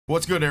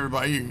What's good,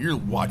 everybody? You're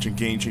watching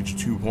Game Changer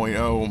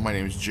 2.0. My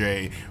name is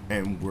Jay,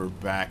 and we're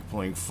back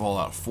playing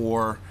Fallout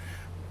 4.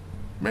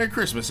 Merry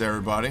Christmas,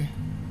 everybody.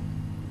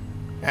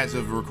 As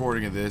of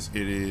recording of this,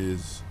 it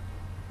is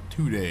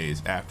 2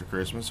 days after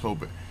Christmas.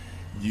 Hope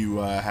you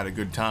had a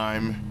good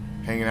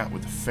time hanging out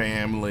with the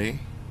family,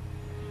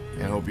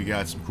 and hope you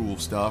got some cool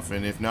stuff.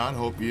 And if not,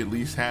 hope you at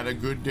least had a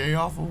good day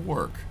off of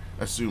work,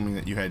 assuming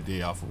that you had a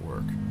day off of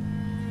work.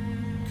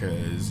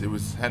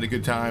 Because had a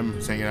good time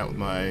hanging out with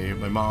my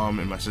mom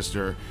and my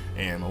sister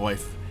and my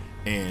wife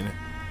and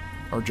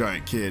our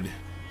giant kid,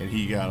 and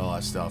he got a lot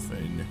of stuff,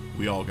 and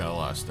we all got a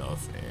lot of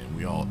stuff, and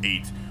we all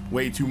ate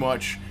way too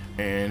much,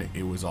 and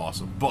it was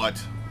awesome. But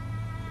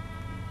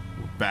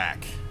we're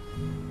back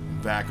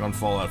on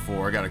Fallout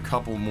 4. I got a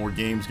couple more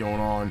games going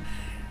on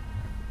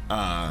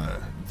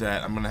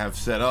that I'm gonna have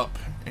set up,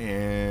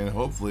 and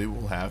hopefully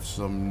we'll have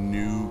some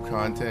new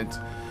content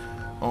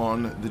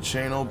on the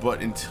channel.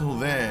 But until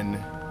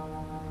then,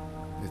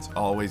 it's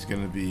always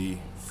going to be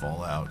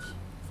Fallout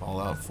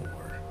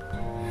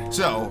 4.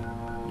 So,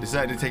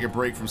 decided to take a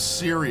break from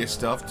serious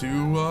stuff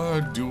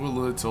to do a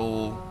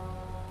little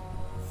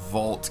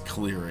vault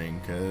clearing,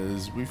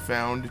 because we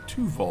found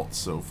 2 vaults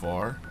so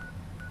far.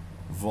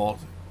 Vault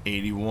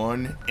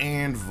 81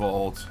 and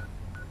Vault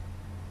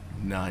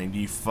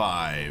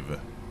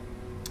 95.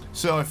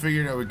 So I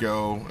figured I would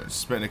go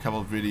spend a couple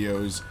of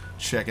videos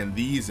checking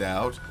these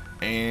out.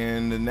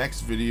 And the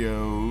next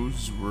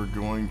videos, we're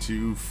going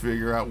to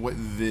figure out what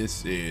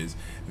this is.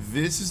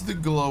 This is the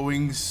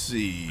glowing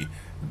sea.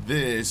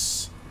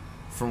 This,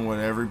 from what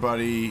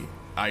everybody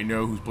I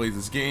know who's played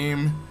this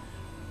game,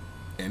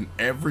 and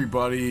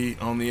everybody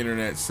on the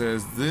internet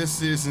says,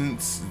 this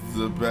isn't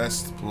the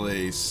best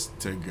place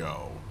to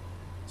go.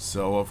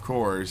 So, of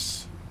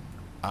course,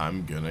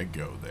 I'm gonna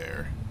go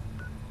there.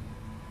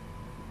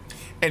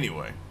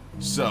 Anyway,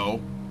 so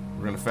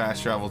we're going to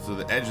fast travel to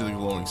the edge of the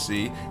glowing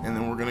sea, and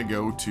then we're going to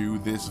go to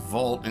this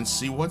vault and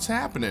see what's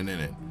happening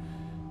in it.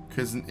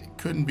 Because it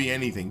couldn't be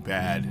anything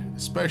bad,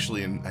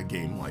 especially in a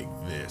game like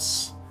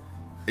this.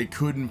 It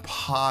couldn't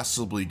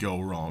possibly go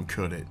wrong,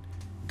 could it?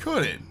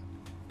 Could it?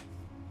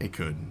 It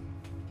couldn't.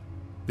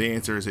 The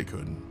answer is it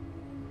couldn't.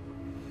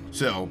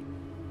 So,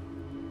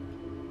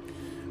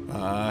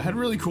 I had a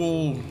really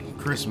cool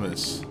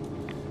Christmas.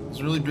 I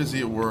was really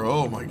busy at work.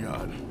 Oh my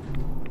god.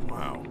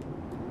 Wow.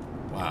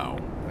 Wow.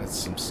 That's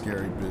some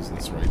scary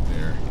business right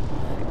there.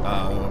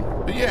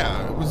 But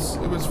yeah, it was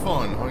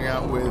fun. Hung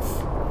out with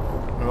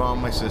my mom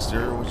and my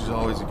sister, which is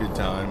always a good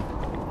time.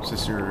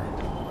 Sister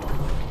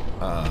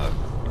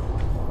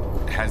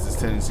has this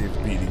tendency of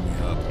beating me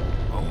up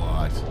a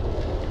lot.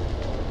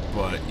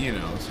 But, you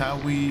know, it's how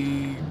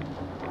we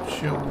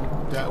show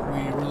that we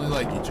really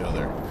like each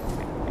other.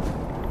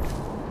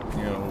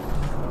 You know,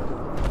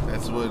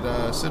 that's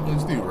what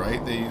siblings do,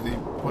 right? They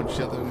punch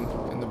each other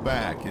in the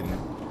back, and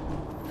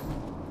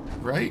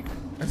right?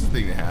 That's the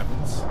thing that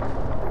happens.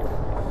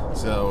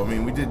 So, I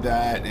mean, we did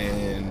that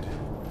and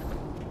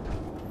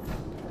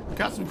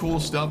got some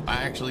cool stuff.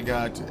 I actually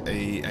got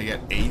a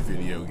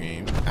video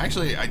game.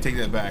 Actually, I take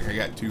that back. I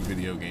got 2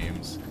 video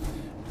games.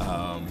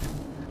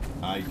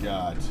 I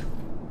got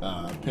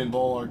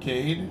Pinball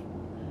Arcade,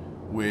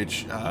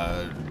 which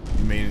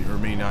you may or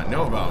may not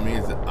know about me,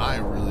 is that I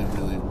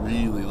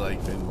really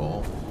like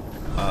pinball.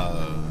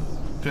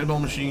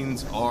 Pinball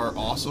machines are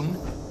awesome.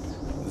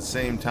 At the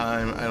same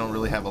time, I don't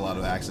really have a lot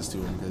of access to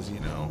them because, you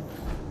know,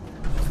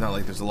 it's not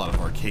like there's a lot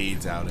of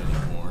arcades out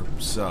anymore.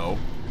 So,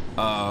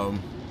 but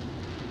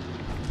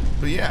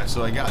yeah,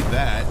 so I got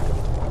that.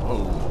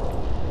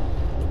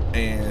 Oh,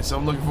 and so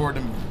I'm looking forward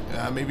to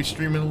maybe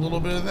streaming a little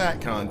bit of that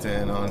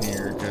content on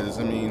here, because,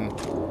 I mean,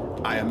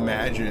 I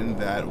imagine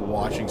that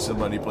watching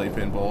somebody play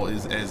pinball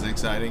is as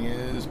exciting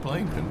as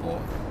playing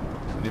pinball.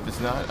 And if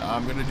it's not,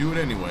 I'm gonna do it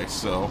anyway.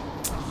 So,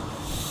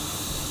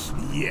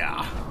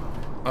 yeah.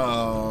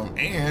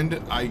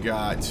 And I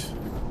got,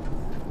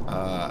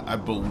 I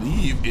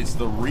believe it's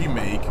the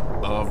remake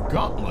of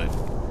Gauntlet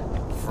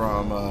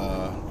from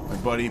my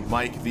buddy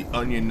Mike the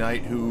Onion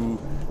Knight, who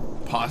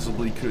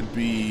possibly could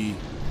be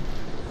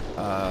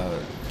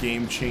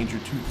Game Changer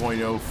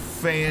 2.0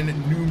 fan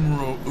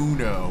numero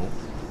uno.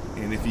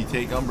 And if you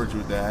take umbrage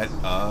with that,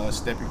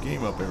 step your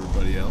game up,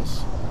 everybody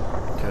else.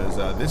 Because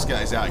this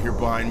guy's out here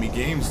buying me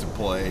games to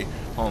play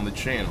on the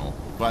channel.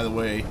 By the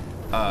way,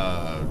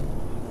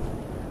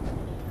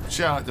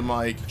 shout out to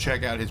Mike.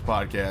 Check out his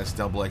podcast,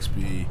 Double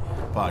XP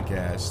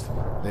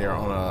Podcast. They are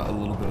on a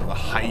little bit of a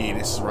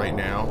hiatus right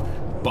now,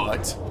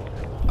 but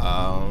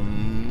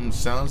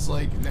sounds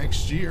like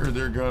next year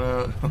they're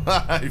gonna.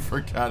 I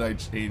forgot I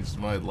changed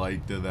my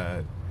light to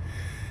that.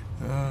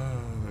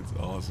 That's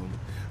awesome.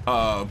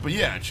 But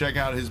yeah, check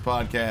out his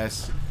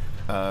podcast.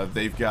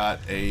 They've got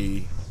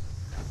a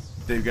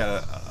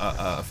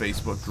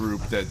Facebook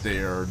group that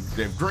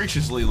they've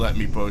graciously let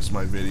me post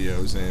my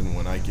videos in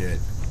when I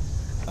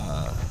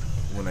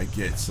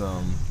get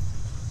some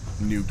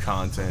new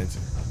content.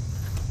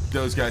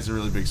 Those guys are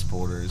really big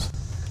supporters,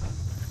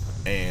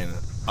 and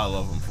I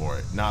love him for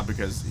it. Not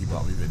because he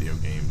bought me video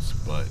games,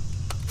 but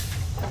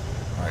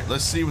Alright,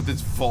 let's see what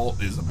this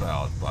vault is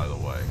about, by the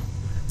way.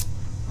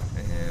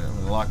 And I'm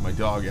gonna lock my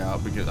dog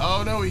out because...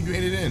 Oh no, he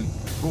made it in.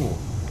 Cool.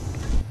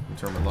 Let me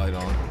turn my light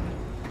on.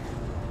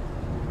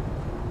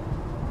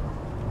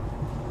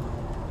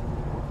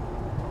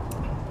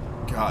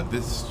 God,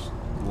 this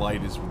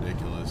light is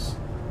ridiculous.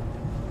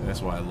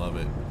 That's why I love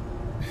it.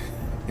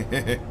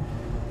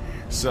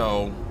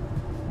 So,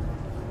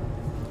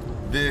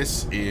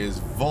 this is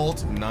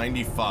Vault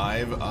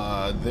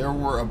 95. There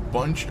were a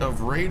bunch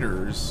of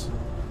raiders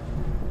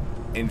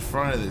in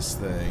front of this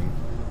thing,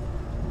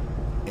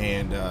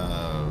 and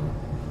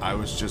I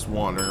was just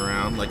wandering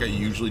around like I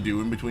usually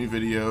do in between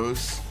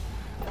videos,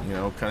 you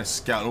know, kind of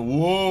scouting.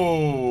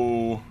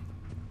 Whoa!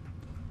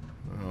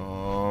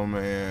 Oh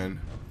man.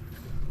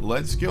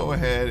 Let's go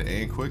ahead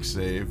and quick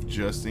save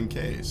just in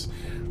case.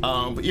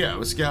 But yeah, I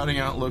was scouting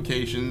out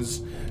locations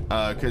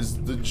because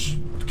the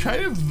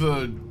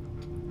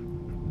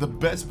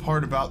best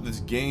part about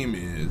this game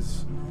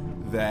is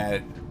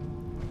that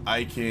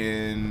I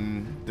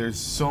can. There's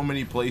so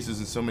many places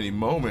and so many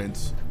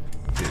moments.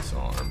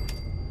 Disarm.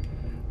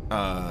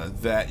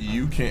 That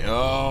you can.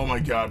 Oh my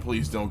God!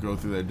 Please don't go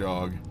through that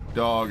dog.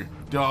 Dog.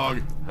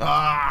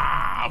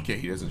 Ah! Okay,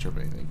 he doesn't trip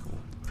anything. Cool.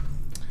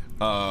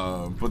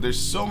 But there's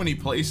so many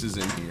places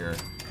in here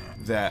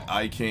that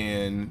I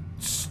can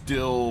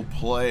still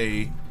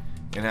play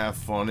and have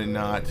fun and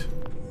not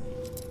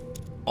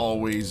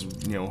always,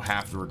 you know,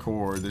 have to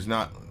record. There's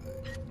not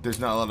a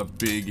lot of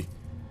big.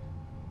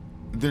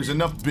 There's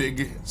enough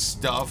big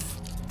stuff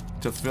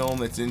to film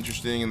that's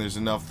interesting, and there's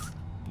enough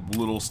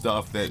little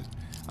stuff that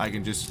I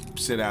can just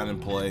sit down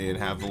and play and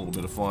have a little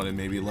bit of fun and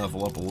maybe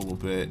level up a little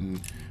bit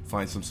and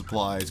find some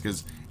supplies.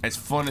 Because as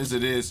fun as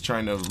it is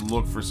trying to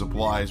look for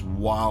supplies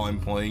while I'm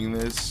playing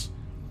this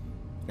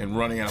and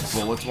running out of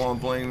bullets while I'm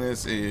playing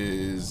this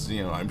is,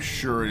 you know, I'm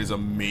sure it is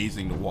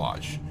amazing to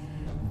watch.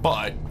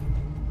 But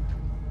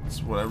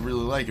what I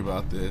really like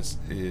about this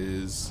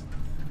is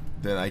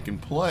that I can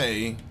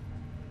play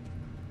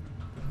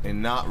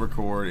and not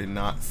record and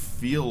not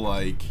feel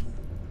like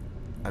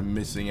I'm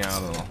missing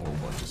out on a whole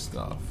bunch of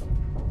stuff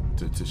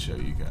to show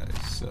you guys.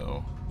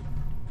 So,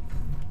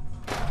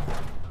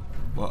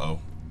 uh-oh.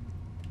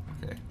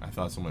 Okay, I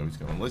thought somebody was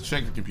coming. Let's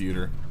check the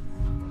computer.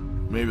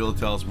 Maybe it'll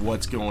tell us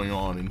what's going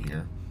on in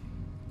here.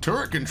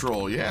 Turret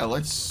control, yeah,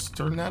 let's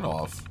turn that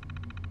off.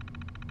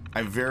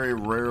 I very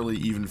rarely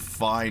even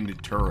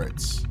find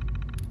turrets.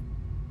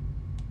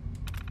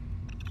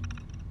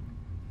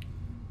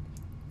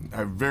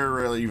 I very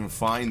rarely even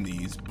find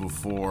these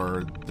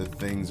before the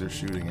things are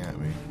shooting at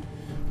me.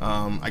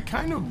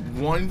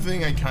 One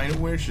thing I kind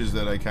of wish is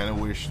that I kind of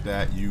wish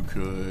that you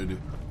could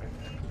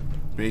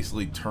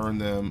basically turn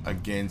them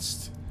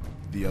against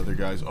the other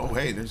guys. Oh,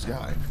 hey, there's a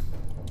guy.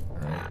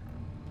 Alright.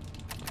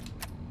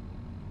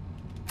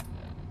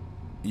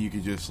 You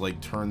could just,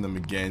 like, turn them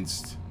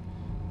against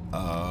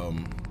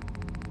the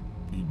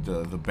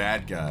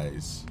bad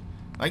guys.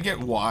 I get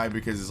why,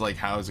 because it's like,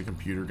 how is a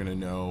computer gonna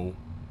know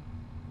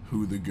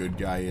who the good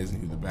guy is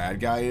and who the bad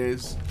guy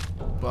is?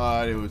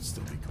 But it would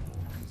still be cool.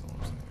 That's all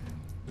I'm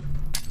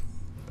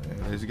saying.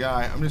 And there's a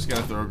guy. I'm just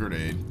gonna throw a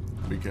grenade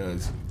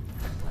because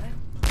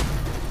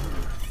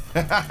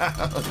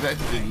that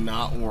did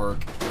not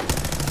work.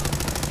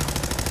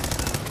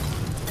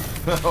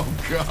 Oh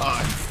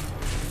God.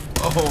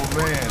 Oh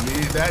man,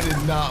 that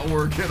did not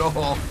work at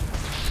all.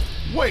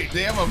 Wait,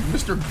 they have a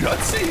Mr.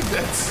 Gutsy?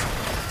 That's...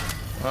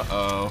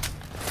 Uh-oh.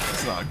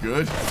 That's not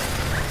good.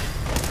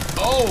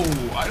 Oh,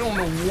 I don't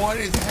know what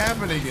is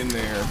happening in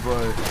there,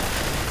 but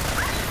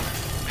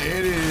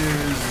it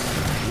is...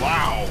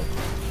 Wow.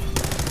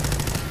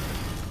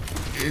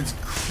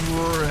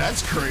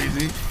 That's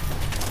crazy.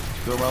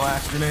 Throw my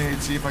last grenade,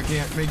 see if I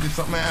can't make this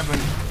something happen.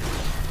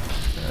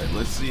 Alright,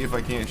 let's see if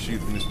I can't shoot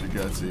Mr.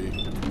 Gutsy.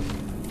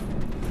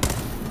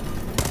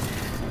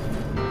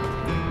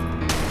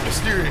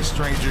 Mysterious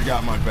stranger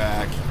got my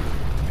back.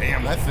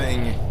 Damn, that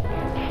thing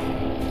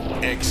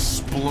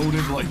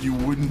exploded like you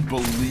wouldn't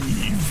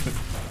believe.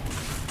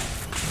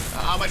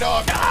 Ah, my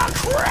dog. Ah,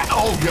 crap.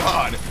 Oh,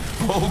 God.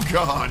 Oh,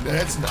 God.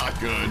 That's not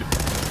good.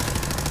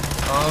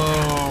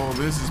 Oh,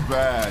 this is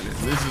bad.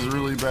 This is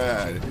really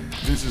bad.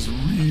 This is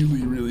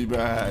really, really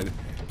bad.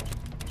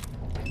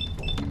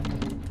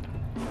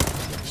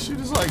 Shoot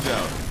his legs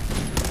out.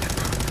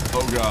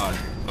 Oh, God.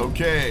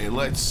 Okay,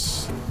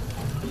 let's...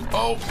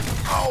 Oh,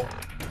 oh.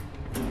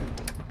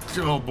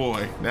 Oh,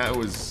 boy. That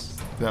was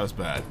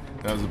bad.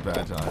 That was a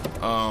bad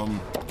time.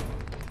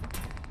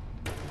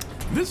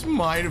 This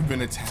might have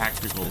been a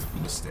tactical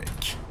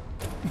mistake.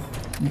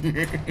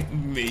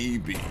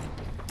 Maybe.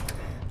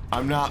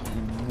 I'm not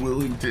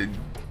willing to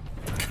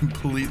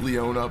completely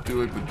own up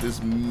to it, but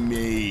this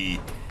may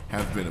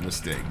have been a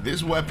mistake.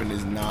 This weapon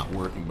is not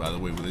working, by the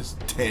way, with this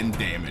 10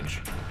 damage.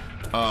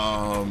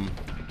 Rifle.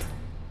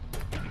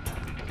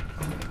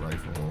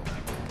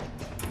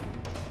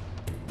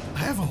 I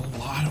have a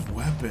lot of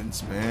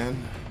weapons,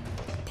 man.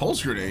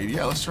 Pulse grenade,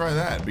 yeah, let's try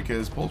that,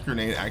 because pulse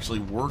grenade actually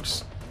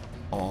works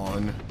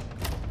on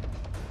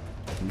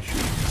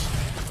machines.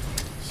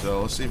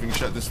 So let's see if we can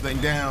shut this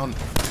thing down.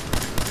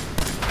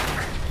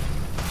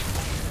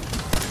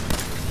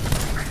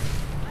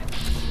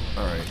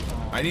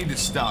 I need to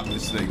stop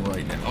this thing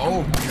right now.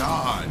 Oh,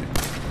 God.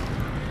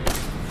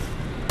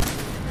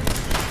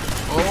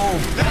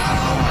 Oh,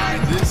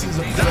 God. This is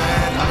a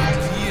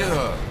bad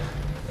idea.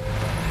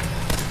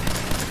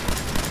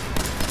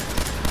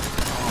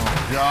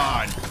 Oh,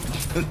 God.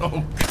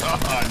 Oh,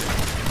 God.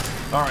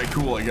 All right,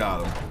 cool. I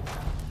got him.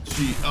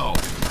 Oh.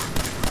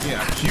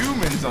 Yeah,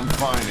 humans I'm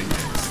fine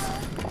against.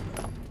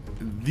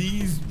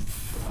 These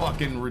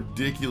fucking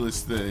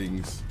ridiculous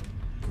things.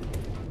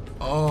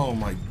 Oh,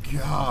 my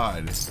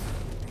God.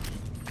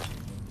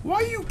 Why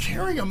are you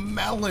carrying a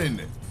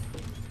melon?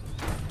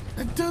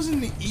 That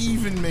doesn't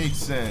even make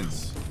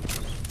sense.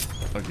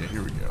 Okay,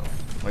 here we go.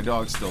 My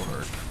dog's still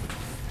hurt.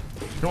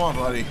 Come on,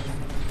 buddy.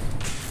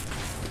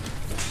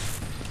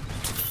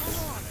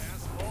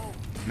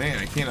 Man,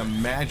 I can't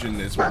imagine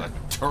this with a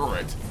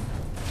turret.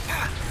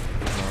 I'm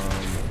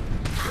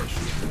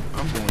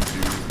going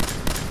to...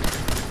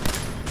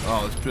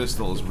 Oh, this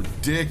pistol is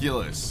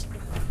ridiculous.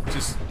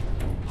 Just...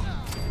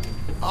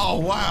 Oh,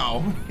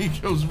 wow. He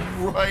goes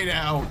right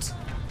out.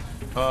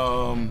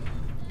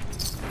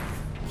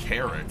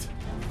 Carrot.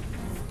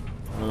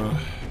 Alright,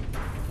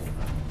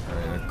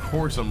 of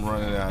course I'm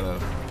running out of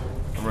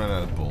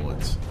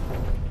bullets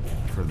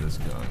for this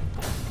gun.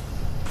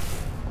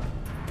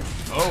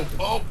 Oh,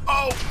 oh,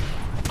 oh!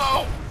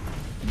 Oh!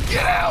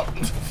 Get out!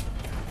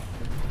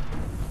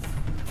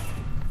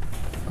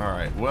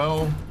 Alright,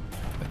 well,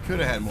 I could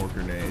have had more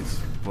grenades,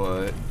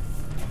 but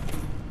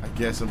I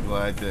guess I'm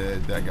glad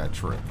that that got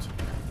tripped.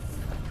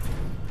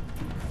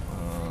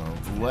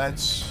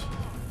 Let's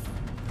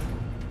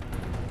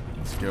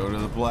go to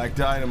the black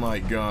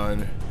dynamite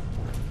gun.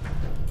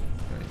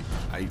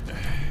 The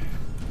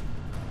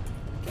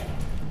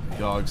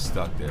dog's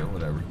stuck there,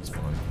 whatever, he's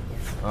fine.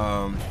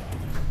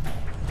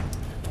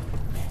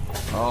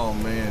 Oh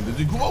man,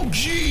 oh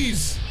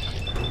jeez!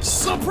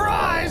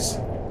 Surprise!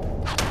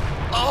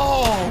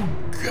 Oh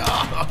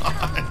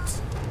god!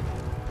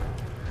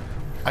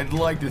 I'd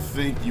like to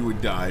think you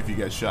would die if you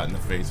got shot in the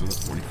face with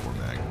a 44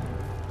 mag.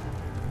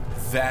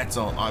 That's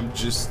all.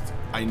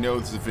 I know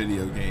it's a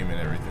video game and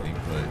everything,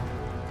 but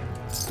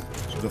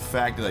the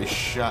fact that I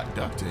shot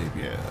duct tape,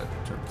 yeah,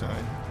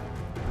 turpentine.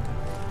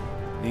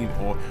 I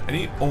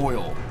need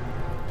oil.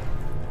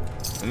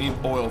 I need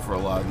oil for a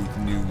lot of these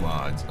new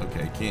mods.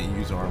 Okay, can't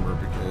use armor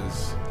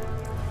because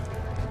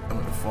I'm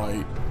gonna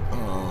fight.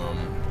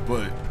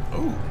 But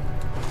oh,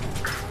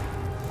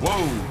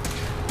 whoa!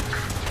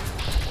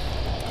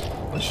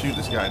 Let's shoot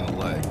this guy in the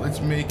leg. Let's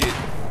make it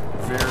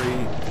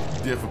very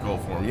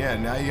difficult for him. Yeah,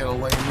 now you got a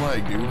lame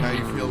leg, dude. How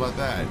you feel about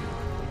that?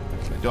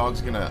 The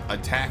dog's gonna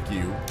attack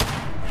you,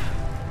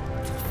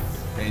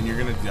 and you're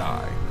gonna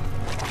die.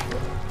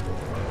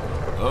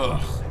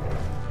 Ugh.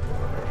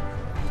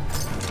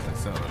 That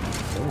sounded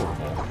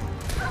horrible.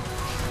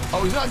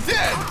 Oh, he's not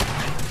dead!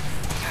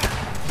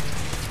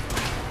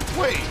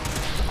 Wait.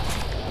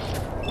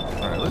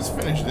 Alright, let's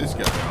finish this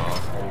guy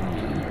off.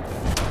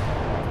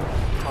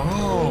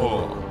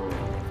 Oh.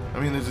 I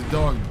mean, there's a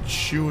dog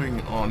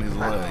chewing on his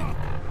leg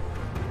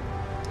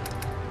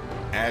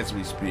as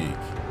we speak.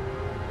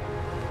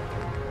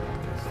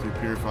 Let's do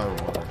purify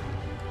water.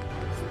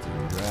 Let's do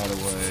that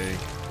away.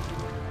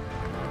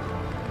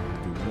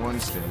 Do one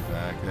stim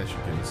pack. That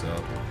should get us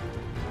up.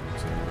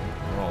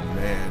 Oh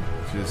man,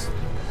 just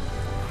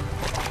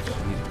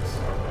Jesus.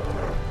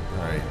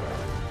 All right.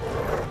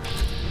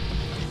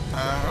 I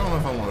don't know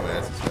if I want to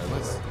ask this guy.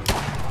 Let's.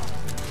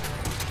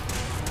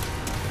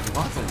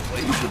 Lots of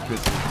laser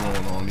pistols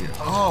going on here.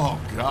 Oh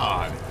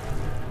god.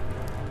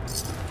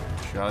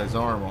 Shot his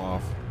arm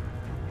off.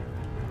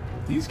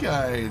 These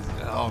guys,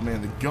 oh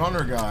man, the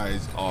gunner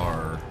guys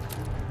are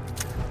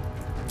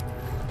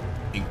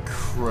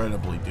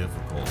incredibly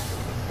difficult.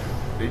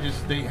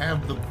 They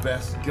have the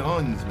best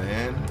guns,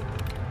 man.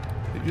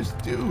 They just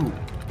do.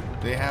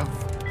 They have,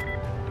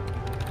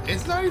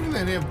 it's not even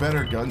that they have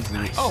better guns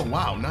than me. Oh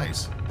wow,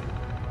 nice.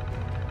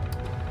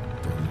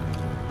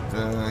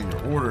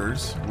 Your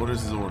orders. What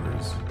is his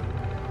orders?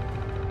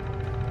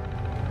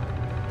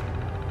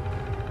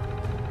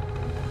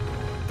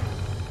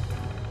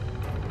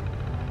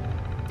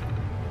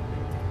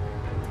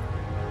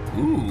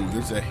 Ooh,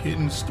 there's a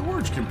hidden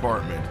storage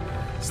compartment.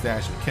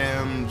 Stash of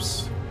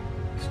chems.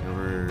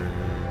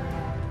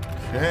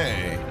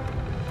 Okay.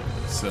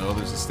 So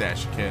there's a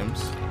stash of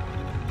chems.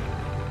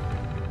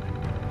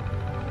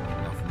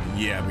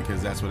 Yeah,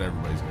 because that's what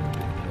everybody's gonna do.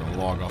 They're gonna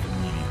log off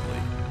immediately.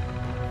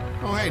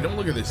 Oh hey, don't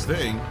look at this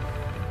thing.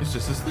 It's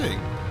just this thing.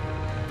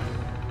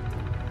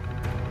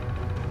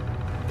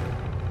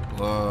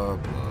 Blah, blah,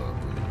 blah,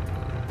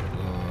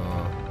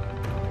 blah.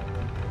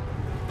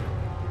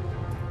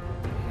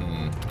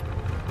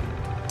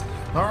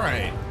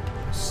 Alright.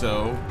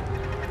 So,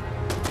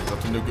 it's up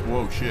to no good.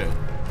 Whoa, shit.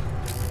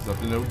 It's up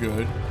to no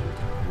good.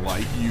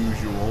 Like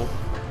usual.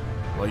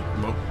 Like,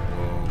 whoa.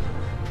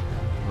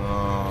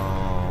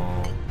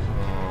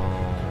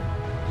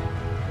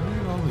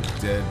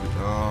 Dead.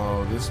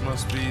 Oh, this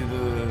must be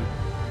the.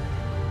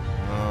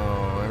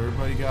 Oh,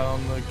 everybody got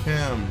on the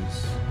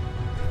chems.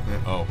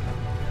 Oh,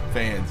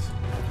 fans.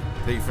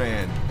 Take a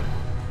fan.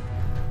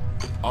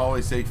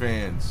 Always take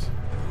fans.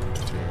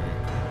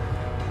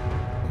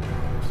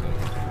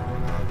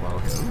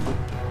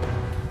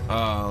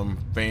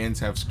 Fans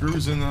have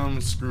screws in them.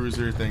 Screws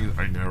are things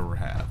I never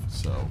have.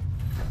 So,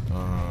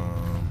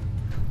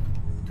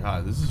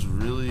 God, this is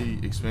really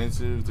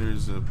expensive.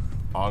 There's a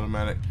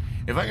automatic.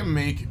 If I can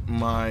make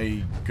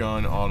my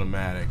gun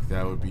automatic,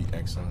 that would be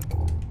excellent.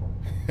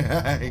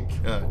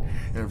 God,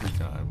 every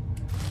time.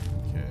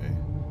 Okay,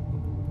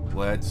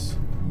 let's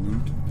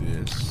loot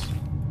this.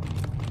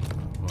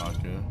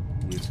 Vodka,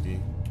 whiskey.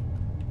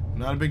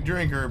 Not a big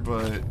drinker,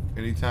 but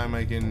anytime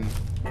I can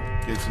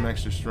get some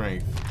extra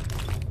strength,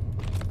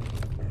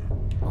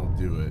 I'll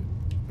do it.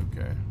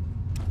 Okay.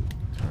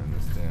 Turn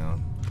this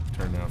down.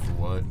 Turn down for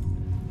what?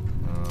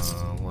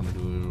 Wonder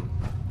glue.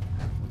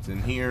 What's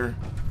in here?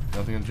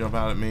 Nothing will jump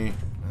out at me.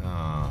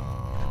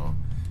 Oh.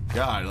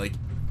 God, like,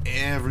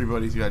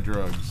 everybody's got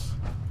drugs.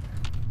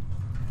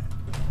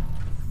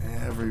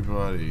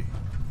 Everybody.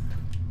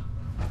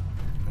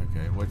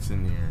 Okay, what's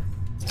in here?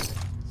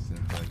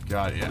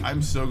 God, yeah,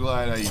 I'm so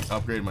glad I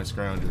upgraded my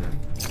scrounger.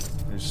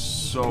 There's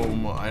so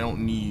much. I don't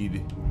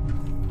need.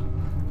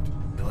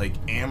 Like,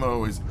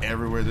 ammo is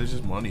everywhere. There's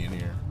just money in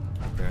here.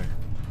 Okay.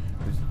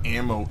 There's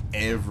ammo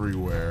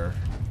everywhere.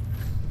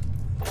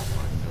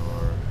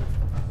 Door.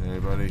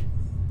 Anybody?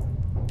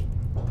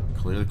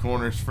 Clear the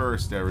corners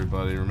first,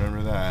 everybody.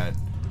 Remember that.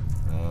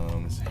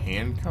 It's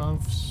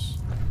handcuffs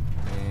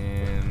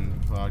and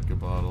vodka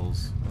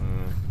bottles.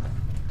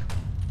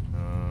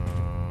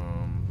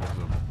 There's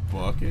a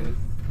bucket.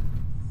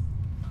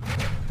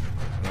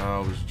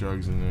 Oh, there's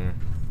drugs in there.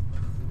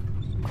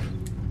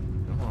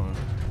 Come on.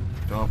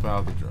 Dump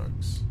out the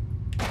drugs.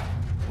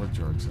 What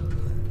drugs are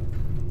there?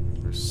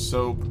 There's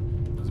soap.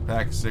 There's a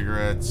pack of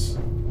cigarettes.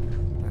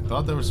 I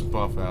thought there was some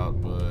puff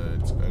out, but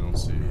I don't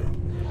see it.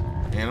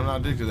 And I'm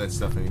not addicted to that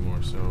stuff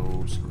anymore,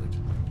 so screw it.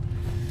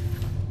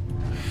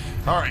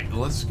 Alright,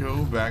 let's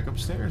go back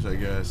upstairs, I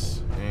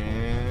guess.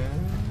 And...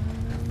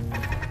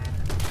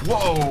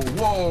 Whoa,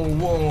 whoa,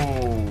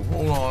 whoa!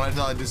 Hold on, I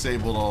thought I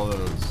disabled all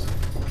those.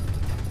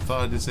 I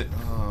thought I disabled...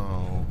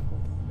 Oh.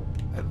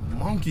 That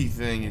monkey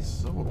thing is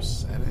so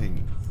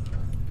upsetting.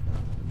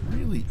 It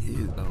really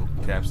is... Oh,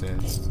 capstan.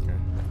 Okay.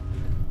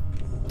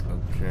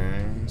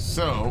 Okay,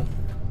 so...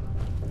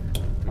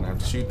 Gonna have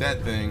to shoot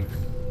that thing.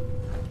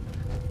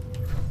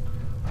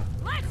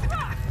 Let's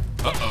rock!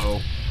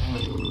 Uh-oh.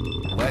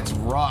 Let's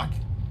rock.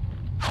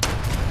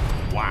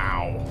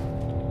 Wow.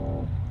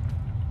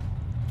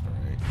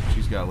 Alright,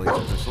 she's got a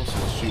laser pistol, so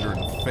let's shoot her in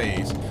the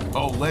face.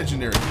 Oh,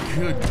 legendary.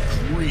 Good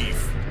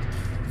grief.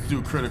 Let's do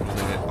a critical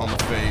hit on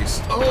the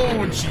face.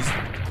 Oh, and she's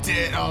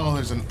dead. Oh,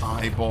 there's an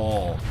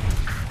eyeball.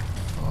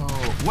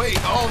 Oh, wait.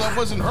 Oh, that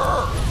wasn't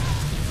her.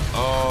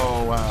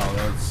 Oh, wow.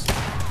 That's...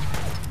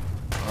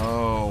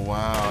 Oh,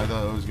 wow. I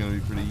thought it was going to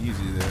be pretty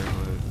easy there,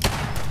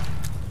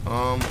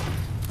 but...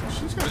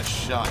 She's got a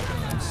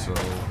shotgun, so...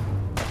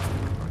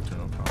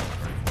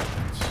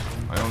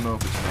 I don't know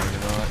if it's mag or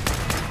not,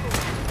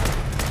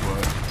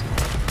 but...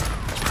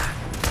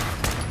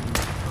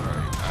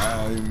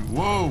 Alright,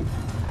 whoa!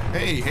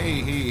 Hey,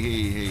 hey, hey,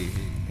 hey, hey, hey,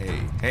 hey,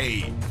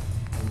 hey!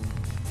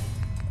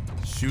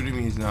 Shooting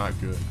me is not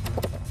good.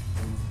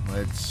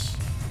 Let's...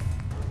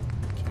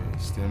 Okay,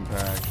 stim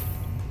pack.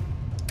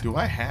 Do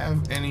I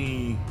have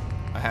any...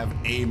 I have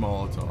a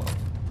Molotov,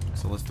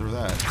 so let's throw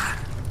that.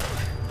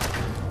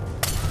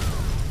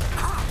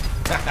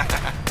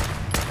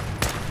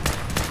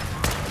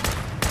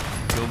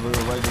 Kill the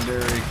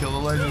legendary, kill the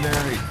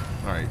legendary.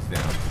 Alright, it's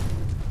down.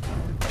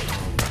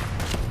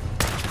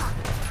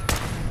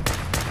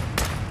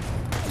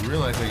 I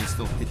realize I can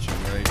still hit you,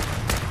 right?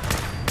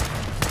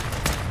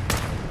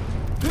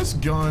 This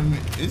gun,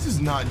 this is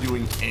not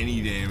doing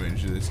any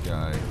damage to this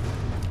guy.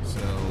 So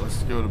let's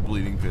go to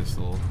bleeding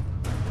pistol.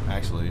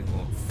 Actually,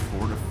 well,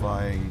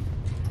 fortifying.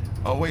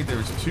 Oh wait,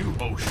 there's two.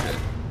 Oh shit.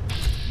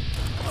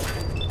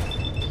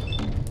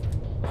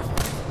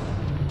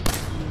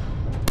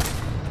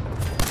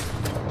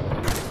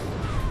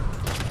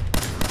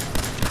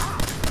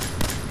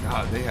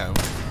 God, they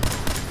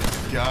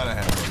gotta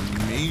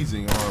have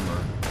amazing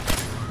armor.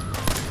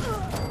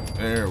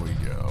 There we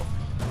go.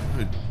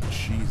 Good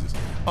Jesus.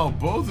 Oh,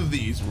 both of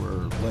these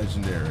were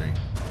legendary.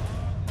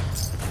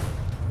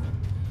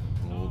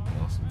 Gold,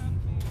 awesome.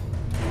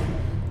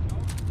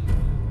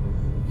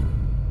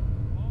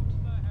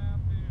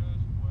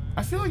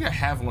 I feel like I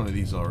have one of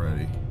these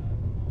already.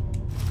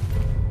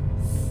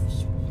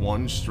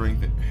 One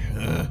strength.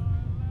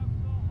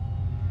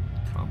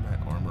 Combat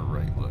armor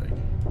right leg.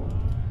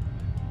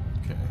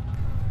 Okay.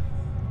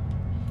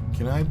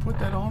 Can I put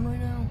that on right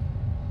now?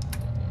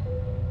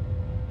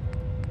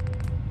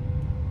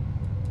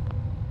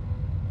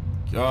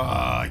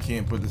 I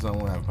can't put this on. I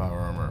don't have power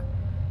armor.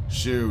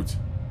 Shoot.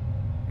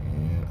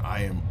 And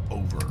I am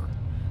over.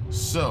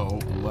 So,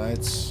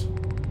 let's...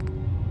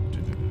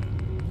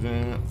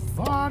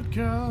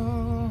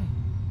 Vodka.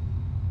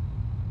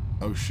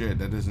 Oh shit,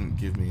 that doesn't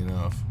give me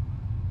enough.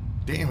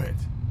 Damn it.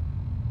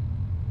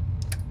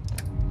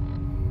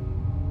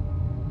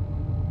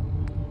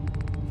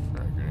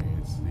 Frag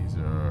grenades. These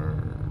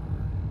are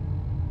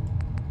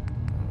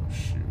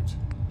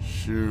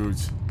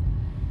shoot.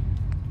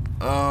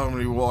 Oh, I'm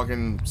gonna be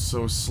walking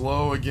so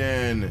slow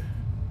again.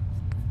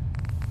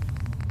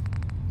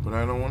 But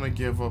I don't want to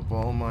give up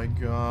all my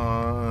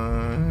guns.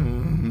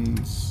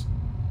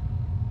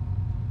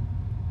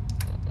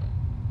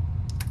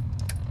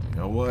 You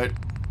know what?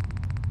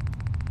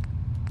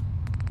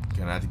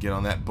 Gonna have to get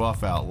on that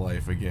buff out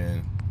life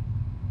again.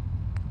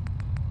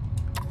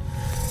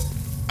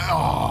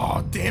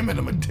 Oh, damn it,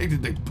 I'm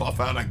addicted to buff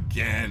out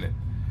again.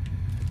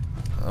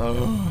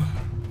 Oh.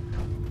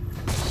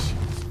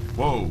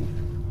 Whoa.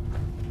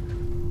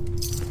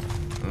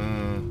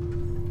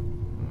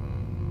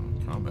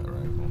 Combat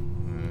rifle.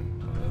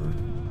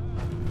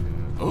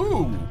 Whatever.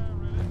 Ooh!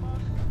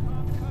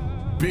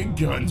 Big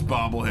guns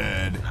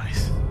bobblehead.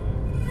 Nice.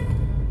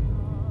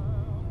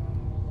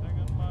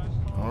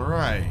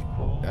 Alright.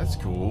 That's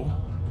cool.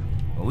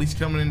 At least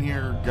coming in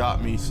here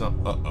got me some.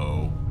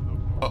 Uh-oh.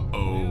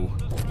 Uh-oh.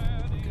 Okay.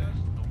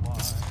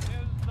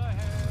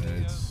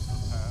 It's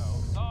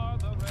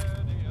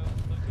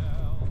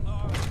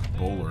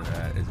bowler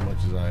hat as much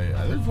as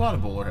there's a lot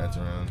of bowler hats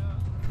around.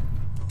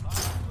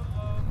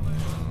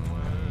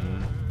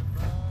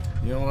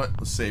 You know what?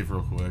 Let's save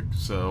real quick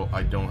so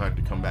I don't have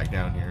to come back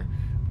down here.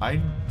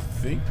 I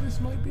think this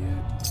might be it.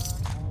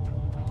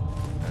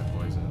 That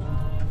poison.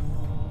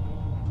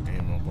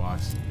 Ammo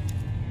box.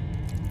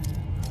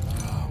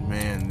 Oh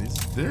man,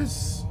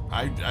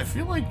 I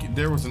feel like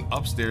there was an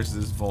upstairs to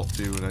this vault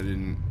too,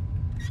 and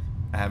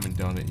I haven't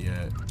done it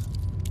yet.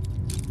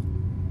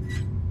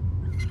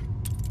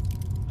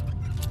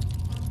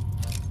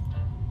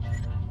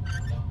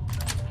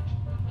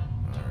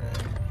 Alright.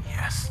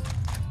 Yes.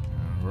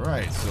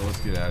 Alright, so let's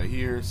get out of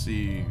here.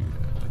 See,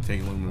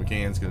 take aluminum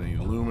cans, gonna need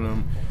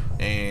aluminum.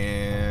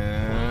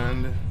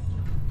 And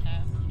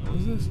what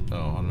is this? Oh,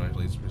 automatic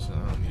laser percent.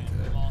 I don't need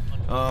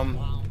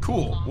that.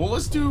 Cool. Well,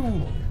 let's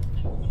do.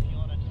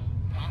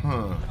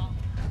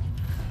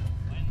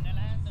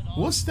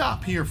 We'll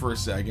stop here for a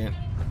second,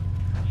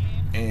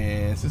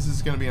 and since this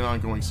is going to be an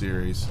ongoing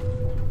series,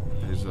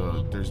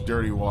 there's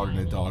dirty water in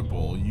a dog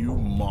bowl. You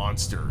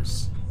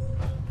monsters!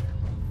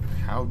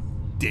 How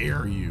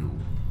dare you?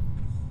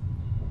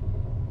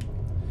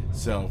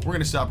 So we're going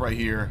to stop right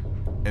here,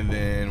 and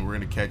then we're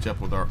going to catch up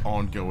with our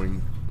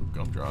ongoing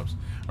gumdrops,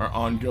 our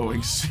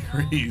ongoing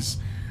series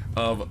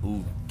of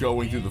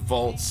going through the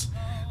vaults.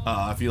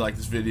 If you like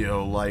this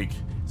video, like,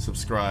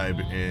 subscribe,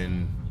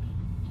 and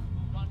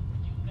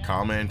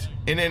comment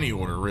in any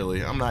order,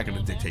 really. I'm not going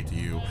to dictate to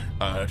you.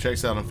 Check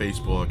us out on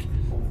Facebook,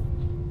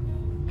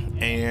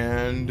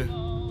 and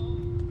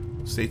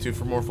stay tuned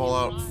for more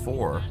Fallout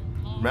 4.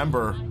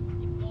 Remember,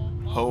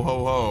 ho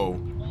ho ho,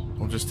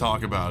 don't just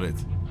talk about it,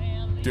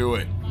 do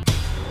it.